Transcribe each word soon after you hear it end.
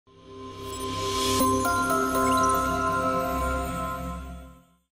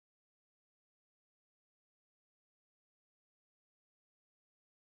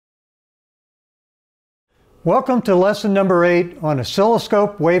Welcome to lesson number 8 on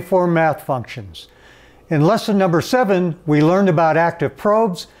oscilloscope waveform math functions. In lesson number 7, we learned about active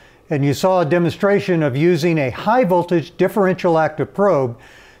probes, and you saw a demonstration of using a high voltage differential active probe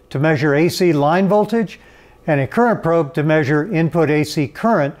to measure AC line voltage and a current probe to measure input AC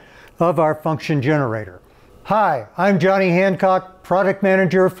current of our function generator. Hi, I'm Johnny Hancock, Product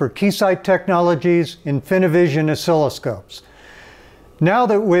Manager for Keysight Technologies Infinivision Oscilloscopes. Now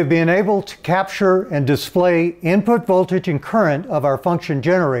that we've been able to capture and display input voltage and current of our function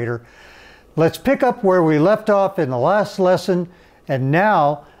generator, let's pick up where we left off in the last lesson and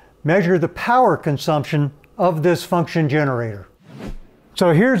now measure the power consumption of this function generator.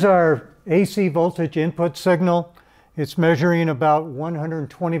 So here's our AC voltage input signal. It's measuring about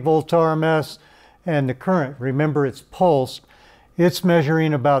 120 volts RMS, and the current, remember it's pulsed, it's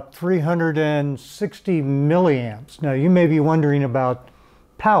measuring about 360 milliamps. Now you may be wondering about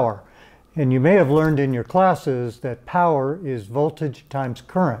power, and you may have learned in your classes that power is voltage times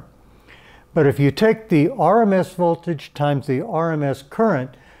current. But if you take the RMS voltage times the RMS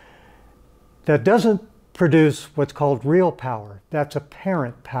current, that doesn't produce what's called real power. That's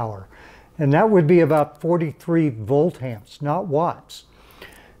apparent power. And that would be about 43 volt amps, not watts.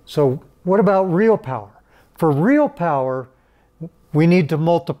 So what about real power? For real power, we need to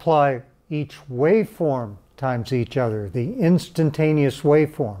multiply each waveform times each other, the instantaneous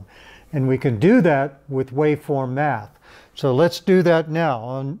waveform. And we can do that with Waveform Math. So let's do that now.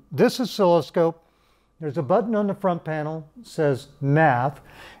 On this oscilloscope, there's a button on the front panel that says Math.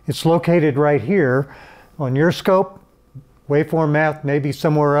 It's located right here. On your scope, Waveform Math may be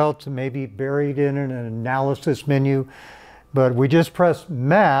somewhere else, it may be buried in an analysis menu, but we just press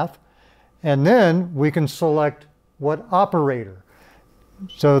Math, and then we can select what operator.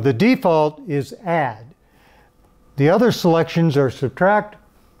 So the default is add. The other selections are subtract,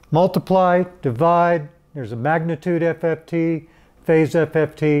 multiply, divide, there's a magnitude FFT, phase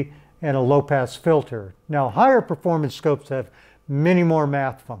FFT, and a low-pass filter. Now, higher performance scopes have many more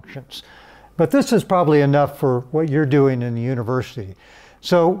math functions, but this is probably enough for what you're doing in the university.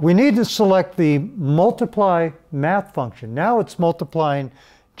 So we need to select the multiply math function. Now it's multiplying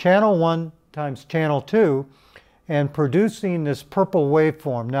channel 1 times channel 2 and producing this purple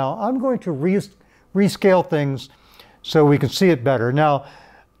waveform. Now, I'm going to rescale things so we can see it better. Now,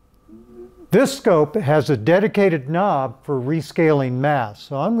 this scope has a dedicated knob for rescaling math.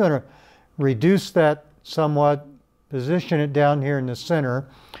 So I'm going to reduce that somewhat, position it down here in the center,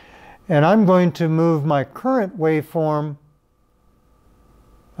 and I'm going to move my current waveform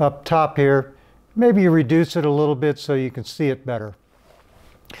up top here. Maybe reduce it a little bit so you can see it better.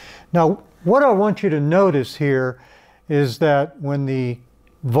 Now, what I want you to notice here is that when the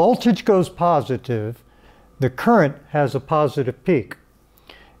voltage goes positive, the current has a positive peak.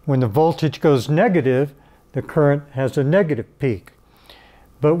 When the voltage goes negative, the current has a negative peak.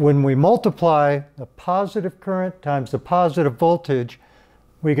 But when we multiply the positive current times the positive voltage,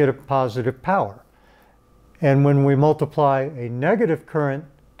 we get a positive power. And when we multiply a negative current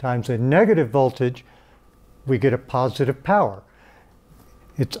times a negative voltage, we get a positive power.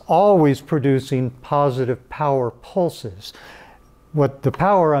 It's always producing positive power pulses. What the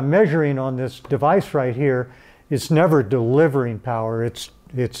power I'm measuring on this device right here is never delivering power, it's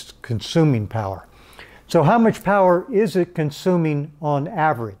consuming power. So how much power is it consuming on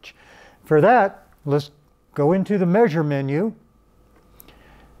average? For that, let's go into the measure menu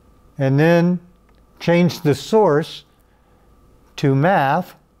and then change the source to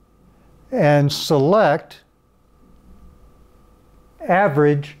math and select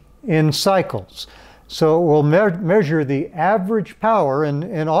average in cycles. So we'll measure the average power,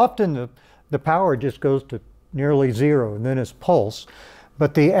 and often the power just goes to nearly zero and then it's pulse.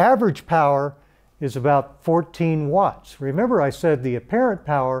 But the average power is about 14 watts. Remember I said the apparent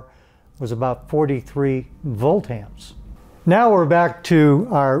power was about 43 volt amps. Now we're back to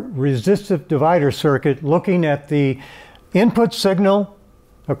our resistive divider circuit, looking at the input signal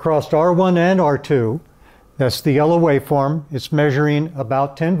across R1 and R2. That's the yellow waveform. It's measuring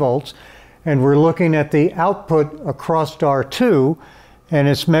about 10 volts. And we're looking at the output across R2, and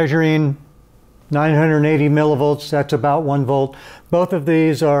it's measuring 980 millivolts. That's about 1 volt. Both of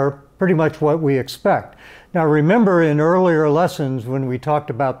these are pretty much what we expect. Now remember, in earlier lessons when we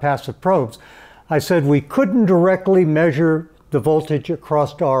talked about passive probes, I said we couldn't directly measure the voltage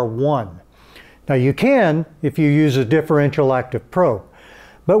across R1. Now you can if you use a differential active probe,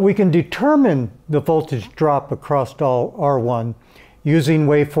 but we can determine the voltage drop across R1 using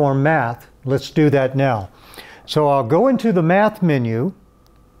Waveform Math. Let's do that now. So I'll go into the Math menu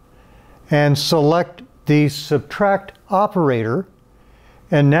and select the subtract operator,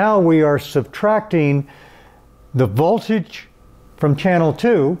 and now we are subtracting the voltage from channel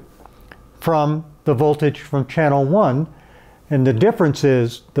 2 from the voltage from channel 1, and the difference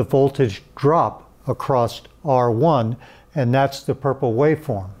is the voltage drop across R1, and that's the purple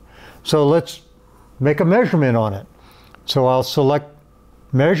waveform. So let's make a measurement on it. So I'll select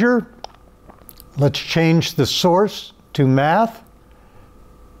measure. Let's change the source to math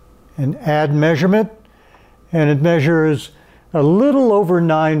and add measurement, and it measures a little over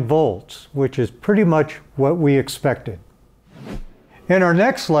 9 volts, which is pretty much what we expected. In our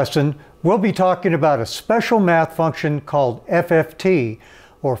next lesson, we'll be talking about a special math function called FFT,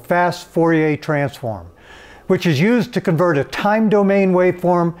 or fast Fourier transform, which is used to convert a time domain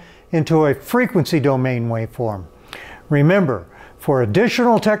waveform into a frequency domain waveform. Remember, for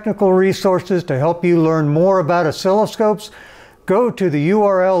additional technical resources to help you learn more about oscilloscopes, go to the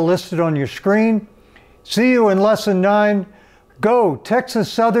URL listed on your screen. See you in Lesson 9. Go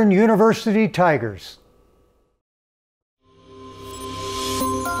Texas Southern University Tigers!